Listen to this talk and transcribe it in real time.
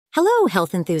Hello,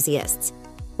 health enthusiasts!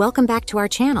 Welcome back to our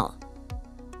channel.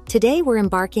 Today we're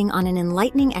embarking on an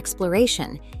enlightening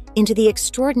exploration into the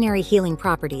extraordinary healing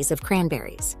properties of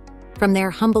cranberries. From their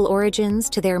humble origins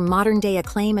to their modern-day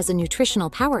acclaim as a nutritional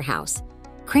powerhouse,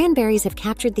 cranberries have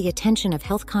captured the attention of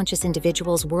health-conscious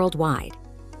individuals worldwide.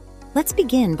 Let's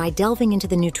begin by delving into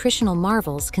the nutritional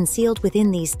marvels concealed within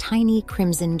these tiny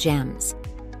crimson gems.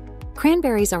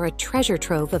 Cranberries are a treasure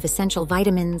trove of essential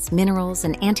vitamins, minerals,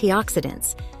 and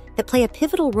antioxidants that play a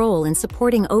pivotal role in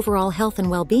supporting overall health and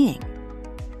well-being.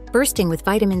 Bursting with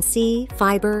vitamin C,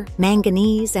 fiber,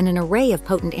 manganese, and an array of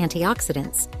potent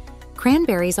antioxidants,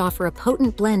 cranberries offer a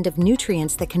potent blend of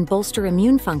nutrients that can bolster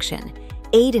immune function,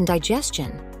 aid in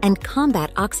digestion, and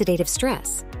combat oxidative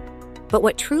stress. But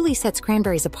what truly sets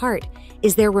cranberries apart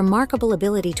is their remarkable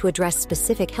ability to address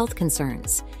specific health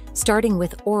concerns, starting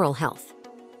with oral health.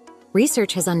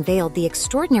 Research has unveiled the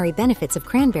extraordinary benefits of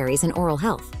cranberries in oral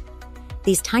health.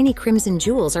 These tiny crimson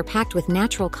jewels are packed with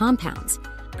natural compounds,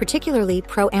 particularly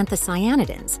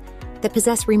proanthocyanidins, that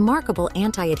possess remarkable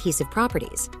anti-adhesive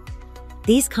properties.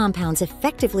 These compounds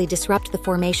effectively disrupt the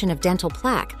formation of dental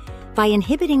plaque by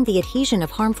inhibiting the adhesion of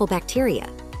harmful bacteria,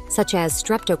 such as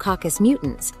Streptococcus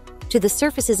mutans, to the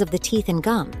surfaces of the teeth and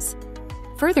gums.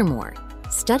 Furthermore,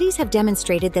 studies have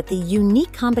demonstrated that the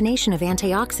unique combination of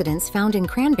antioxidants found in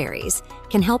cranberries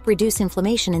can help reduce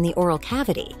inflammation in the oral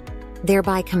cavity,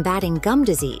 thereby combating gum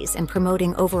disease and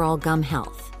promoting overall gum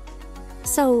health.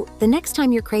 So, the next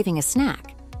time you're craving a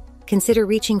snack, consider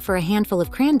reaching for a handful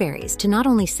of cranberries to not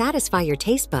only satisfy your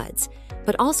taste buds,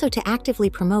 but also to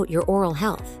actively promote your oral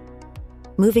health.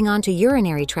 Moving on to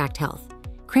urinary tract health,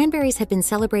 cranberries have been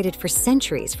celebrated for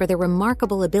centuries for their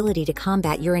remarkable ability to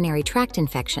combat urinary tract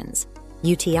infections,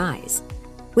 UTIs.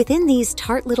 Within these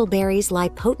tart little berries lie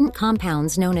potent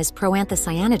compounds known as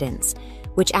proanthocyanidins,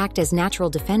 which act as natural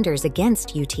defenders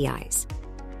against UTIs.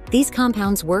 These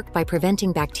compounds work by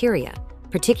preventing bacteria,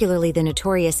 particularly the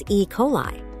notorious E.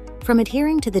 coli, from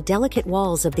adhering to the delicate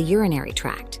walls of the urinary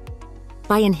tract.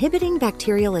 By inhibiting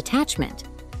bacterial attachment,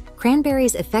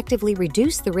 cranberries effectively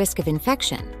reduce the risk of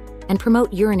infection and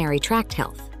promote urinary tract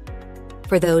health.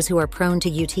 For those who are prone to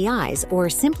UTIs or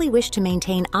simply wish to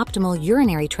maintain optimal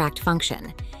urinary tract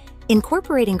function,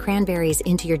 incorporating cranberries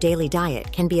into your daily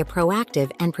diet can be a proactive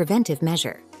and preventive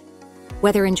measure.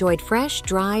 Whether enjoyed fresh,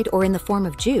 dried, or in the form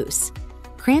of juice,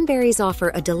 cranberries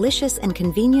offer a delicious and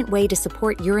convenient way to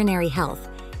support urinary health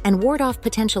and ward off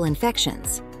potential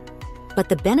infections. But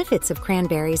the benefits of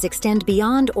cranberries extend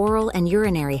beyond oral and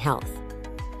urinary health.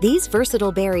 These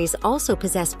versatile berries also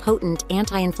possess potent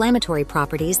anti-inflammatory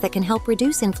properties that can help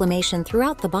reduce inflammation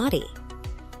throughout the body.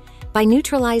 By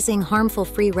neutralizing harmful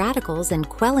free radicals and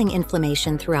quelling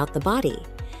inflammation throughout the body,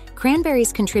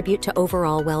 cranberries contribute to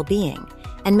overall well-being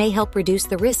and may help reduce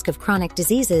the risk of chronic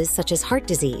diseases such as heart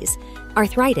disease,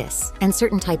 arthritis, and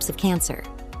certain types of cancer.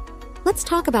 Let's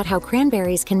talk about how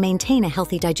cranberries can maintain a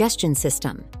healthy digestion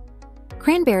system.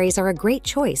 Cranberries are a great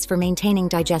choice for maintaining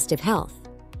digestive health.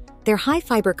 Their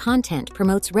high-fiber content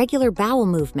promotes regular bowel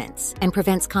movements and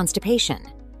prevents constipation.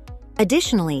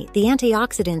 Additionally, the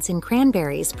antioxidants in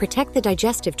cranberries protect the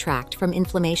digestive tract from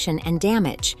inflammation and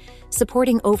damage,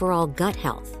 supporting overall gut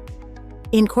health.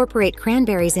 Incorporate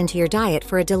cranberries into your diet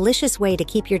for a delicious way to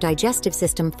keep your digestive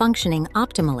system functioning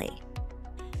optimally.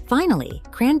 Finally,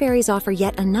 cranberries offer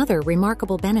yet another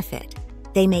remarkable benefit.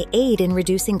 They may aid in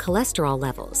reducing cholesterol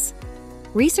levels.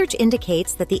 Research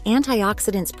indicates that the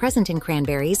antioxidants present in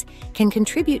cranberries can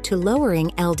contribute to lowering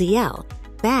LDL,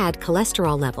 bad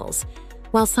cholesterol levels,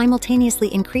 while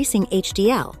simultaneously increasing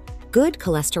HDL, good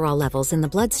cholesterol levels in the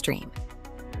bloodstream.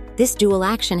 This dual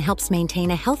action helps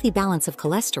maintain a healthy balance of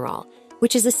cholesterol,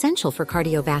 which is essential for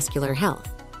cardiovascular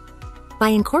health. By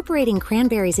incorporating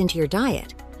cranberries into your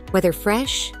diet, whether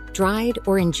fresh, dried,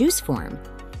 or in juice form,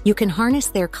 you can harness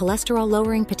their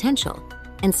cholesterol-lowering potential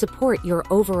and support your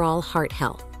overall heart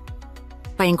health.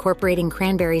 By incorporating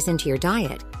cranberries into your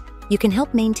diet, you can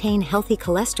help maintain healthy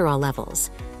cholesterol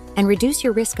levels and reduce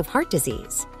your risk of heart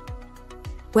disease.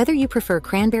 Whether you prefer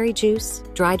cranberry juice,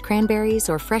 dried cranberries,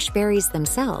 or fresh berries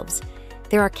themselves,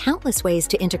 there are countless ways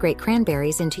to integrate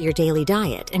cranberries into your daily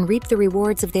diet and reap the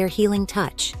rewards of their healing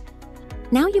touch.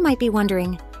 Now you might be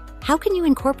wondering, how can you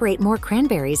incorporate more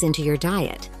cranberries into your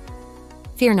diet?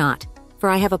 Fear not, for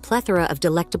I have a plethora of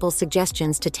delectable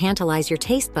suggestions to tantalize your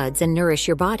taste buds and nourish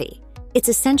your body. It's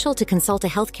essential to consult a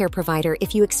healthcare provider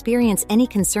if you experience any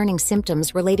concerning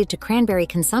symptoms related to cranberry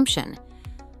consumption,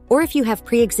 or if you have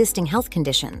pre-existing health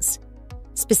conditions.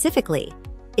 Specifically,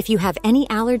 if you have any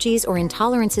allergies or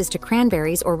intolerances to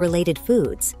cranberries or related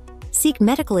foods, seek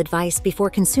medical advice before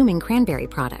consuming cranberry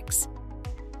products.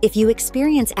 If you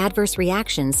experience adverse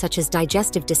reactions such as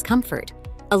digestive discomfort,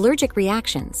 allergic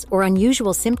reactions, or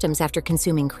unusual symptoms after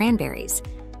consuming cranberries,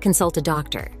 consult a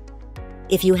doctor.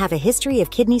 If you have a history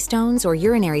of kidney stones or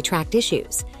urinary tract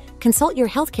issues, consult your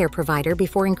healthcare provider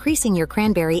before increasing your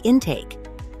cranberry intake,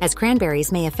 as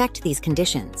cranberries may affect these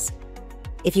conditions.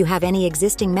 If you have any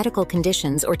existing medical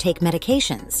conditions or take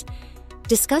medications,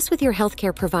 discuss with your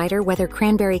healthcare provider whether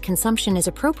cranberry consumption is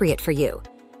appropriate for you,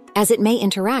 as it may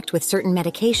interact with certain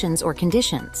medications or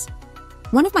conditions.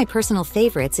 One of my personal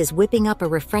favorites is whipping up a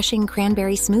refreshing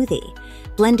cranberry smoothie,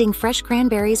 blending fresh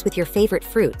cranberries with your favorite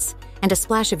fruits and a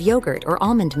splash of yogurt or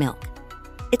almond milk.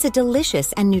 It's a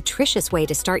delicious and nutritious way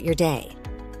to start your day.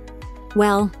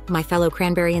 Well, my fellow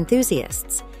cranberry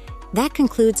enthusiasts, that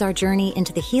concludes our journey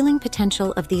into the healing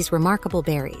potential of these remarkable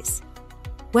berries.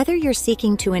 Whether you're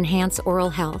seeking to enhance oral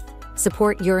health,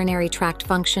 support urinary tract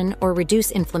function, or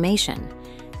reduce inflammation,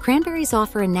 cranberries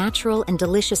offer a natural and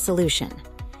delicious solution.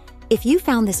 If you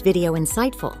found this video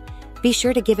insightful, be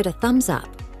sure to give it a thumbs up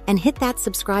and hit that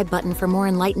subscribe button for more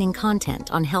enlightening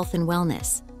content on health and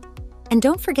wellness. And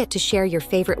don't forget to share your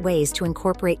favorite ways to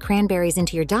incorporate cranberries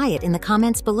into your diet in the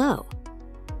comments below.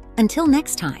 Until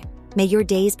next time, may your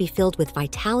days be filled with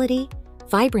vitality,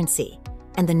 vibrancy,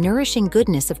 and the nourishing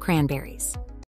goodness of cranberries.